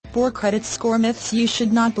4 Credit score myths you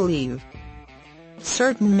should not believe.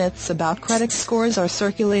 Certain myths about credit scores are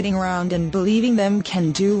circulating around, and believing them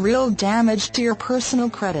can do real damage to your personal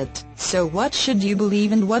credit. So what should you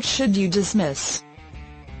believe and what should you dismiss?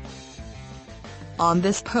 On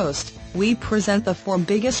this post, we present the 4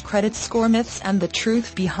 biggest credit score myths and the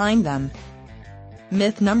truth behind them.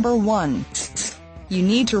 Myth number 1. You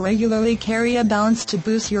need to regularly carry a balance to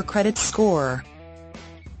boost your credit score.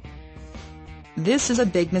 This is a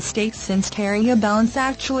big mistake, since carrying a balance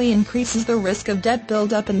actually increases the risk of debt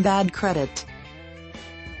buildup and bad credit.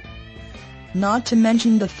 Not to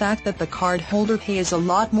mention the fact that the cardholder pays a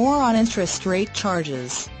lot more on interest rate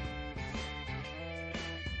charges.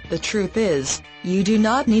 The truth is, you do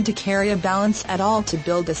not need to carry a balance at all to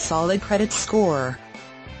build a solid credit score.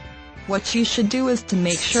 What you should do is to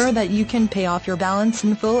make sure that you can pay off your balance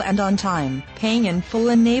in full and on time. Paying in full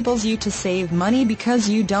enables you to save money because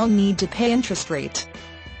you don't need to pay interest rate.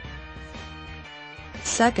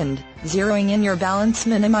 Second, zeroing in your balance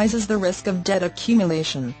minimizes the risk of debt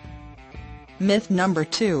accumulation. Myth number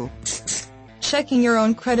 2. Checking your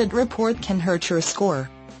own credit report can hurt your score.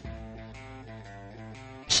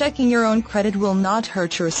 Checking your own credit will not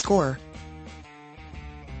hurt your score.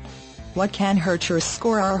 What can hurt your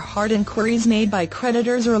score are hard inquiries made by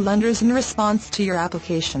creditors or lenders in response to your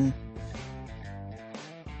application.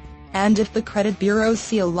 And if the credit bureaus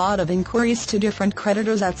see a lot of inquiries to different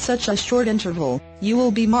creditors at such a short interval, you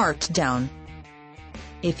will be marked down.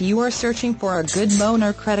 If you are searching for a good loan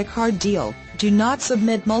or credit card deal, do not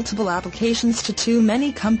submit multiple applications to too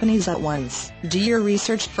many companies at once. Do your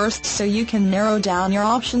research first so you can narrow down your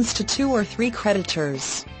options to 2 or 3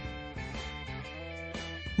 creditors.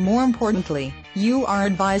 More importantly, you are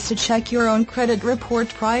advised to check your own credit report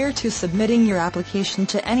prior to submitting your application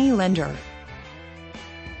to any lender,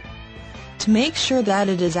 to make sure that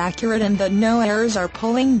it is accurate and that no errors are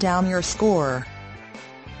pulling down your score.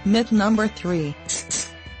 Myth number 3.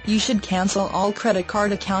 You should cancel all credit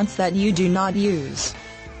card accounts that you do not use.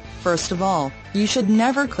 First of all, you should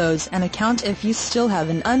never close an account if you still have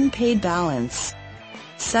an unpaid balance.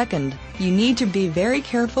 Second, you need to be very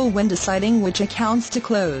careful when deciding which accounts to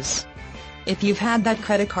close. If you've had that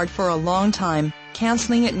credit card for a long time,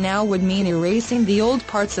 canceling it now would mean erasing the old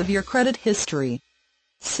parts of your credit history.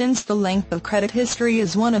 Since the length of credit history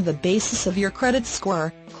is one of the basis of your credit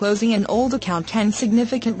score, closing an old account can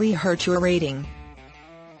significantly hurt your rating.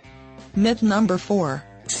 Myth number 4.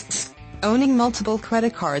 Owning multiple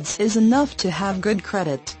credit cards is enough to have good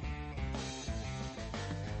credit.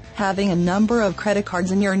 Having a number of credit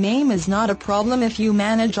cards in your name is not a problem if you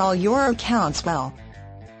manage all your accounts well.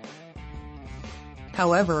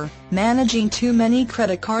 However, managing too many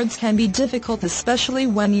credit cards can be difficult, especially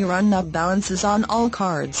when you run up balances on all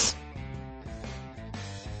cards.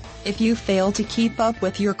 If you fail to keep up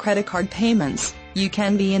with your credit card payments, you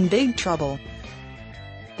can be in big trouble.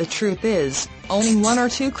 The truth is, owning 1 or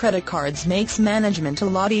 2 credit cards makes management a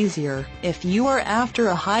lot easier. If you are after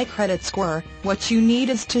a high credit score, what you need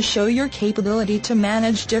is to show your capability to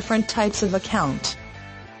manage different types of account.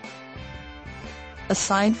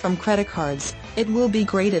 Aside from credit cards, it will be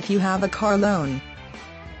great if you have a car loan.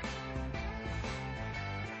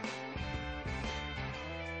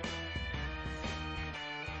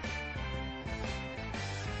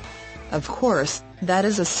 Of course, that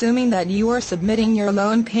is assuming that you are submitting your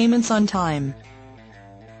loan payments on time.